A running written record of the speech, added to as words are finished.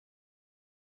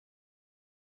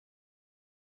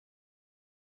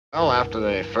Well, after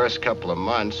the first couple of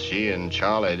months, she and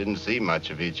Charlie didn't see much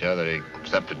of each other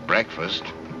except at breakfast.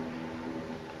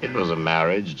 It was a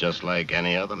marriage just like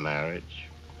any other marriage.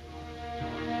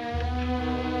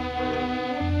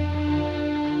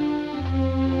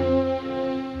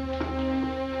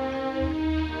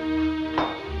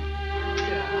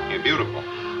 You're beautiful.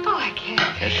 Oh, I can't.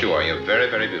 Yes, you are. You're very,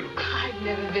 very beautiful. I've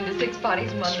never been to 6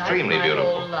 parties in my Extremely life,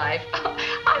 beautiful. whole life.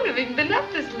 I've never even been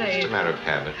up this late. It's a matter of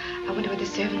habit. I wonder what the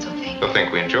servants will think. They'll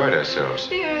think we enjoyed ourselves.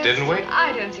 Yes. Didn't we?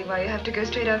 I don't see why you have to go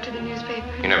straight out to the newspaper.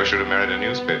 You never should have married a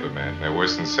newspaper man. They're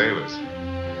worse than sailors.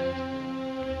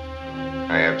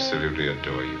 I absolutely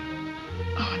adore you.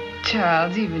 Oh,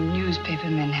 Charles, even newspaper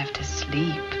men have to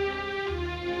sleep.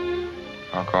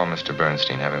 I'll call Mr.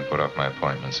 Bernstein, have him put off my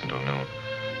appointments until noon.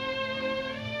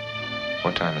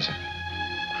 What time is it?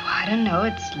 Oh, I don't know.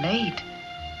 It's late.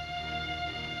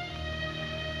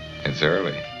 It's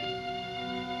early.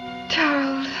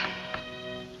 Charles,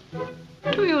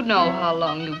 do you know how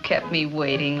long you kept me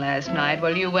waiting last night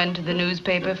while you went to the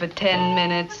newspaper for 10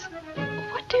 minutes?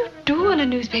 What do you do in a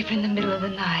newspaper in the middle of the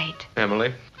night?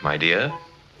 Emily, my dear,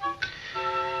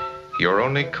 your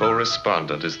only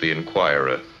correspondent is the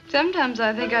Inquirer. Sometimes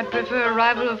I think I'd prefer a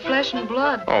rival of flesh and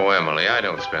blood. Oh, Emily, I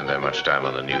don't spend that much time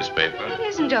on the newspaper. It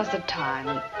isn't just the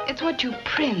time. It's what you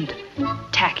print.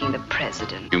 Attacking the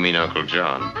president. You mean Uncle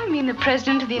John? I mean the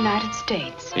president of the United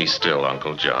States. He's still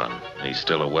Uncle John. He's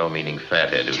still a well-meaning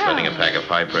fathead who's Charles. letting a pack of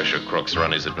high-pressure crooks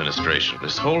run his administration.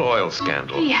 This whole oil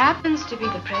scandal. He happens to be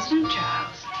the president,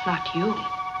 Charles, not you.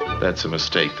 That's a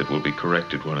mistake that will be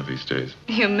corrected one of these days.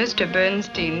 Your Mr.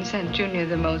 Bernstein sent Junior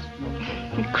the most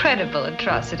incredible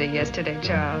atrocity yesterday,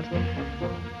 Charles.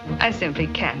 I simply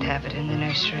can't have it in the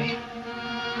nursery.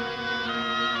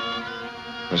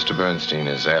 Mr. Bernstein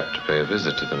is apt to pay a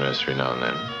visit to the nursery now and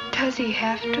then. Does he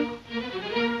have to?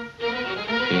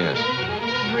 Yes.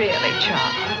 Really,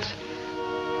 Charles?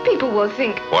 People will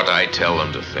think... What I tell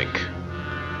them to think.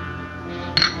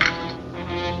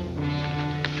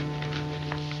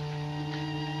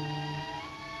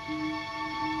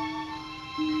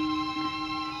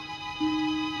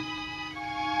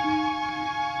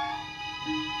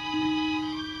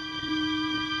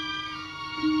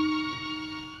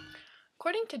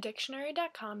 According to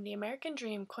Dictionary.com, the American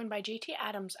dream, coined by G.T.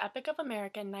 Adams' Epic of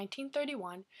America in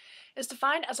 1931, is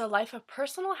defined as a life of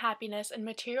personal happiness and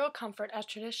material comfort as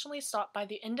traditionally sought by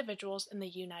the individuals in the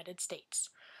United States.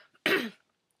 In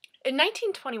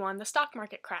 1921, the stock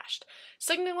market crashed,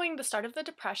 signaling the start of the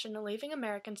Depression and leaving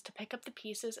Americans to pick up the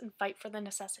pieces and fight for the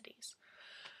necessities.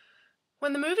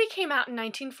 When the movie came out in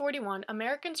 1941,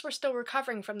 Americans were still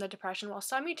recovering from the Depression while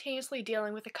simultaneously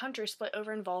dealing with a country split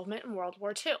over involvement in World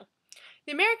War II.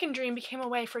 The American dream became a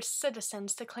way for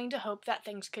citizens to cling to hope that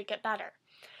things could get better.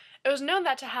 It was known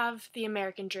that to have the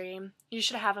American dream, you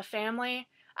should have a family,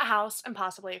 a house, and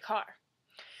possibly a car.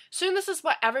 Soon this is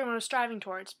what everyone was striving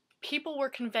towards. People were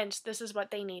convinced this is what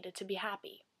they needed to be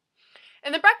happy.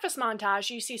 In the breakfast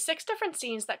montage, you see 6 different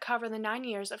scenes that cover the 9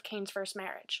 years of Kane's first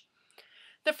marriage.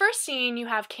 The first scene, you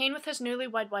have Kane with his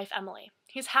newlywed wife, Emily.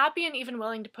 He's happy and even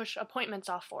willing to push appointments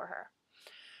off for her.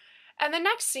 And the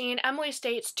next scene, Emily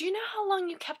states, "Do you know how long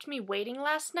you kept me waiting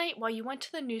last night while you went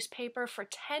to the newspaper for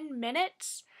 10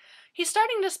 minutes? He's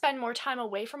starting to spend more time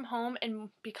away from home and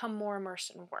become more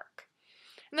immersed in work.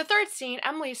 In the third scene,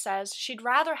 Emily says she'd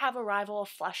rather have a rival of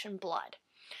flesh and blood.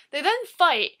 They then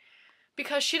fight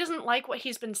because she doesn't like what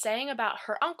he's been saying about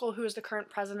her uncle, who is the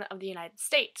current president of the United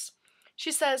States.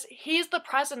 She says, "He's the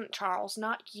president, Charles,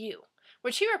 not you,"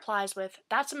 which he replies with,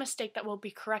 "That's a mistake that will be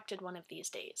corrected one of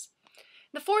these days."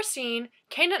 In the fourth scene,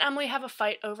 Kane and Emily have a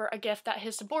fight over a gift that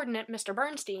his subordinate, Mr.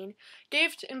 Bernstein,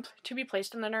 gave to be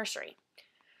placed in the nursery.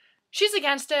 She's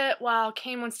against it, while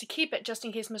Kane wants to keep it just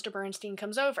in case Mr. Bernstein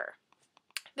comes over.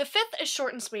 The fifth is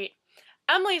short and sweet.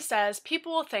 Emily says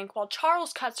people will think, while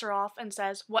Charles cuts her off and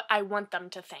says what I want them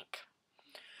to think.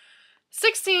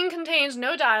 Sixth scene contains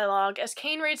no dialogue as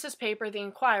Kane reads his paper, The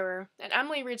Inquirer, and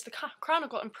Emily reads the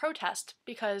Chronicle in protest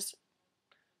because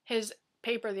his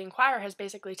paper, The Inquirer, has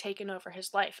basically taken over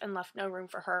his life and left no room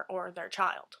for her or their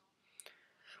child.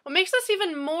 What makes this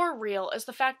even more real is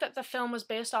the fact that the film was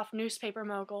based off newspaper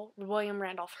mogul William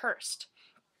Randolph Hearst.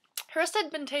 Hearst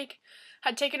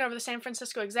had taken over the San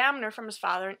Francisco Examiner from his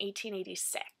father in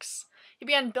 1886. He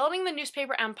began building the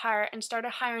newspaper empire and started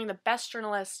hiring the best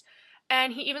journalists,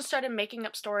 and he even started making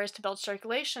up stories to build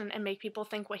circulation and make people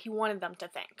think what he wanted them to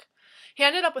think. He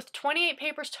ended up with 28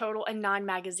 papers total and 9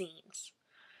 magazines.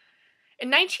 In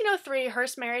 1903,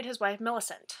 Hearst married his wife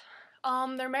Millicent.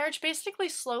 Their marriage basically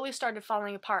slowly started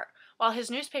falling apart, while his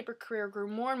newspaper career grew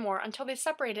more and more until they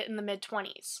separated in the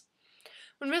mid-20s.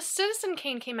 When Citizen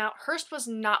Kane came out, Hearst was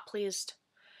not pleased.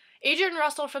 Adrian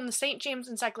Russell from the St. James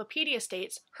Encyclopedia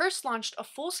states, Hearst launched a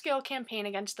full-scale campaign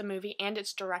against the movie and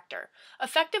its director,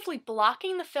 effectively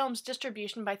blocking the film's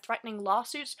distribution by threatening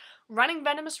lawsuits, running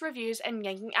venomous reviews, and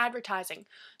yanking advertising.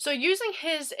 So using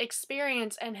his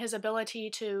experience and his ability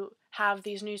to have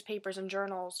these newspapers and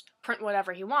journals print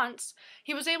whatever he wants,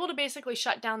 he was able to basically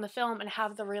shut down the film and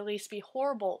have the release be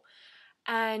horrible,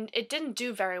 and it didn't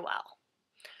do very well.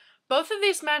 Both of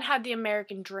these men had the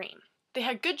American dream. They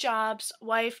had good jobs,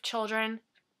 wife, children,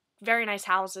 very nice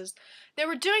houses. They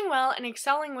were doing well and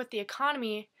excelling with the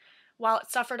economy while it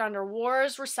suffered under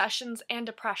wars, recessions, and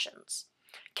depressions.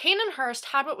 Kane and Hearst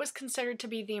had what was considered to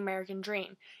be the American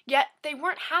dream, yet they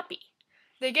weren't happy.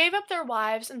 They gave up their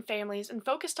wives and families and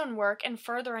focused on work and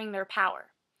furthering their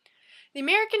power. The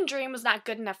American dream was not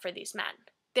good enough for these men.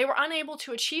 They were unable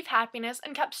to achieve happiness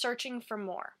and kept searching for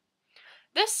more.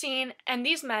 This scene and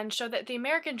these men show that the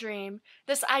American dream,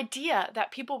 this idea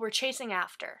that people were chasing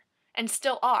after, and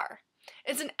still are,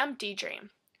 is an empty dream.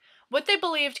 What they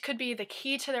believed could be the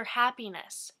key to their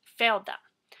happiness failed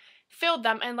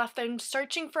them and left them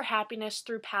searching for happiness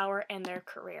through power and their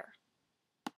career.